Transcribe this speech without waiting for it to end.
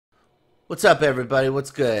What's up, everybody? What's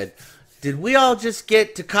good? Did we all just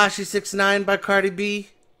get Tekashi 6ix9ine by Cardi B?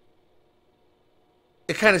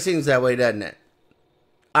 It kind of seems that way, doesn't it?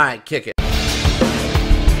 Alright, kick it.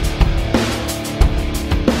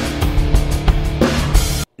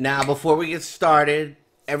 Now, before we get started,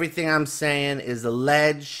 everything I'm saying is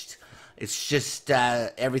alleged. It's just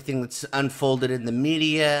everything that's unfolded in the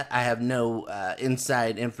media. I have no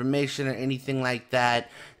inside information or anything like that.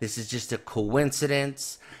 This is just a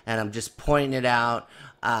coincidence, and I'm just pointing it out.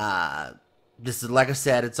 This is, like I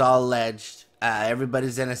said, it's all alleged.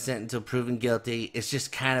 Everybody's innocent until proven guilty. It's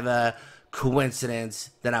just kind of a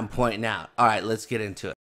coincidence that I'm pointing out. All right, let's get into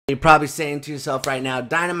it. You're probably saying to yourself right now,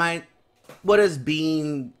 Dynamite, what does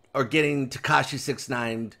being or getting Tekashi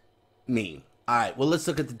 6ix9ine mean? All right, well, let's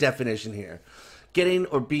look at the definition here. Getting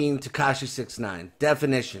or being Tekashi 6ix9ine.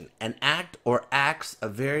 Definition: an act or acts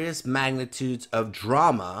of various magnitudes of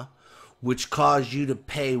drama which cause you to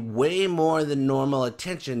pay way more than normal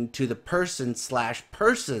attention to the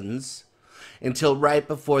person/persons until right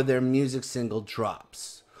before their music single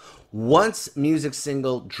drops. Once music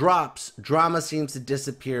single drops, drama seems to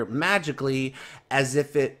disappear magically as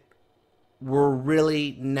if it were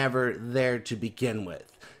really never there to begin with.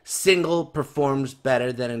 Single performs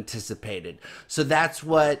better than anticipated. So that's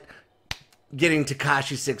what getting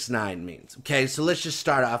Tekashi 6ix9ine means. Okay, so let's just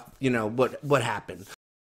start off, what happened.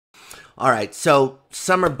 All right, so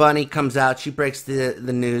Summer Bunny comes out. She breaks the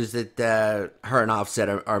news that her and Offset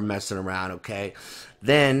are messing around, okay?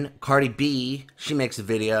 Then Cardi B, she makes a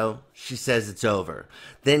video. She says it's over.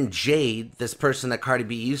 Then Jade, this person that Cardi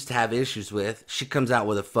B used to have issues with, she comes out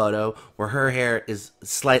with a photo where her hair is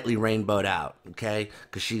slightly rainbowed out, okay?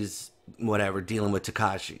 Because she's, whatever, dealing with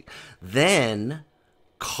Tekashi. Then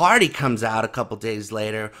Cardi comes out a couple days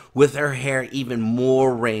later with her hair even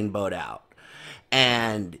more rainbowed out.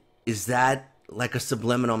 And is that like a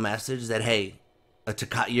subliminal message that, hey,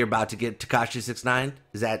 you're about to get Tekashi 6ix9ine?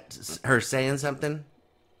 Is that her saying something?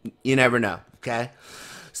 You never know, okay?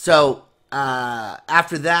 So,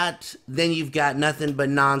 after that, then you've got nothing but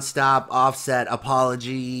nonstop Offset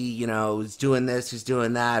apology, he's doing this, he's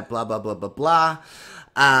doing that, blah, blah, blah, blah, blah.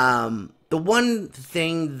 The one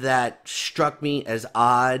thing that struck me as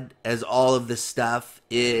odd as all of this stuff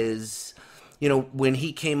is, when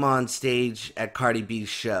he came on stage at Cardi B's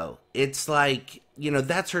show, it's like,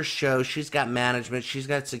 that's her show. She's got management. She's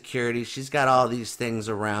got security. She's got all these things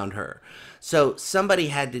around her. So somebody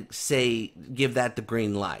had to give that the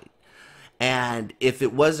green light. And if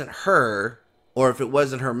it wasn't her, or if it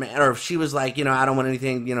wasn't her man, or if she was like, I don't want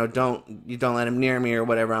anything, don't let him near me or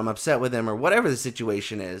whatever, I'm upset with him or whatever the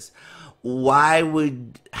situation is,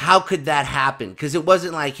 how could that happen? Because it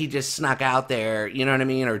wasn't like he just snuck out there, you know what I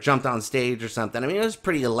mean, or jumped on stage or something. I mean, it was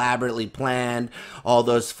pretty elaborately planned. All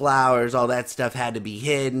those flowers, all that stuff had to be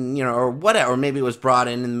hidden, or whatever. Or maybe it was brought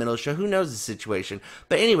in the middle of the show. Who knows the situation?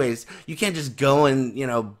 But anyways, you can't just go and,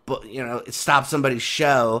 stop somebody's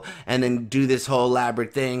show and then do this whole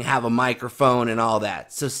elaborate thing, have a microphone and all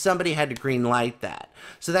that. So somebody had to green light that.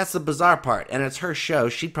 So that's the bizarre part. And it's her show.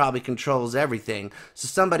 She probably controls everything. So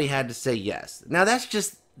somebody had to say yes. Now that's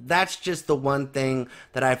just the one thing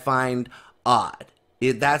that I find odd.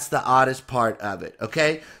 That's the oddest part of it.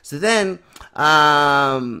 Okay. So then,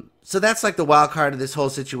 so that's like the wild card of this whole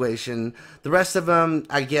situation. The rest of them,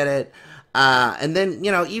 I get it. And then,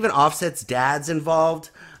 even Offset's dad's involved.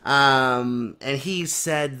 And he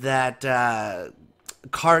said that,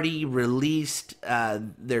 Cardi released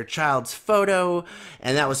their child's photo,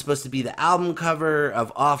 and that was supposed to be the album cover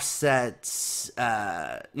of Offset's,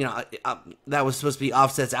 that was supposed to be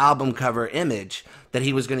Offset's album cover image that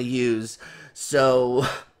he was going to use. So,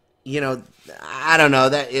 I don't know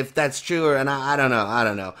that if that's true or not. I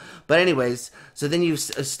don't know. But anyways, so then you've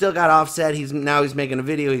still got Offset. He's making a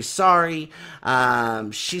video. He's sorry.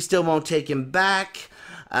 She still won't take him back.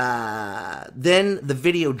 Then the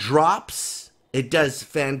video drops. It does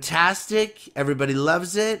fantastic. Everybody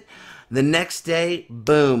loves it. The next day,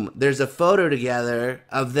 boom, there's a photo together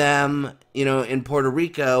of them, in Puerto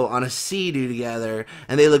Rico on a sea-doo together,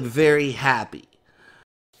 and they look very happy.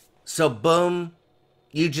 So, boom,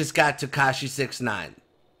 you just got Tekashi 6ix9ine.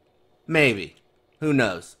 Maybe. Who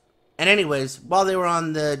knows? And anyways, while they were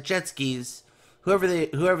on the jet skis, whoever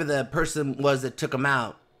the person was that took them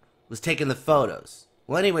out was taking the photos.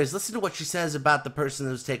 Well, anyways, listen to what she says about the person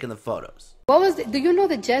who's taking the photos. Do you know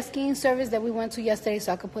the jet skiing service that we went to yesterday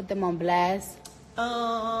so I could put them on blast?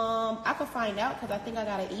 I could find out because I think I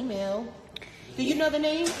got an email. Do you know the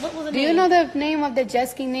name? What was the name? Do you know the name of the jet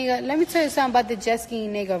skiing nigga? Let me tell you something about the jet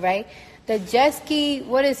skiing nigga, right? The jet ski,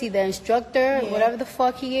 what is he, the instructor, Yeah. whatever the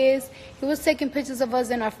fuck he is, he was taking pictures of us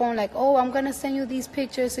in our phone like, oh, I'm going to send you these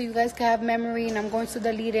pictures so you guys can have memory, and I'm going to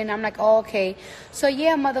delete it. And I'm like, oh, okay. So,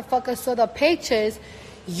 yeah, motherfucker, so the pictures,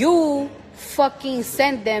 you fucking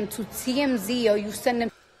send them to TMZ or you send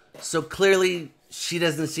them. So clearly, she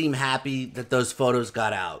doesn't seem happy that those photos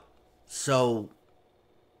got out. So,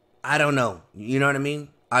 I don't know. You know what I mean?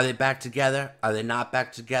 Are they back together? Are they not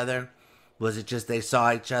back together? Was it just they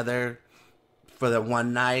saw each other for the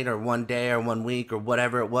one night or one day or 1 week or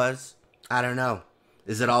whatever it was? I don't know.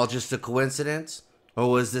 Is it all just a coincidence? Or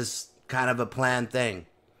was this kind of a planned thing?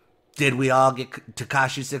 Did we all get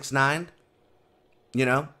Tekashi 6ix9ine? You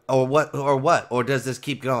know? Or what? Or does this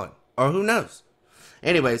keep going? Or who knows?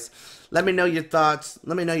 Anyways, let me know your thoughts.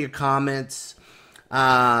 Let me know your comments.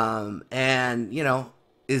 And, you know,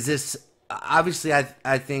 is this... Obviously,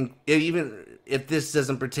 I think, even if this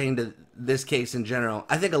doesn't pertain to this case in general,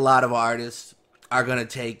 I think a lot of artists are going to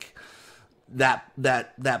take that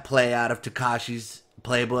play out of Tekashi's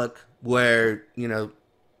playbook, where, you know,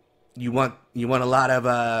 you want a lot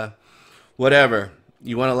of whatever,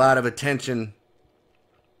 you want a lot of attention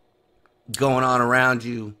going on around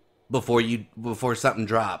you before something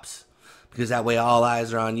drops, because that way all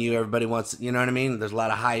eyes are on you. Everybody wants, you know what I mean? There's a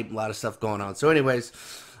lot of hype, a lot of stuff going on. So anyways,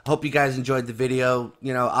 hope you guys enjoyed the video.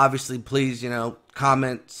 You know, obviously, please, you know,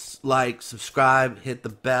 comment, like, subscribe, hit the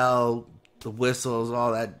bell, the whistles,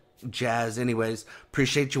 all that jazz. Anyways,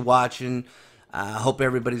 appreciate you watching. Hope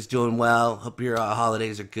everybody's doing well. Hope your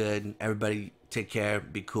holidays are good. Everybody take care.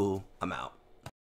 Be cool. I'm out.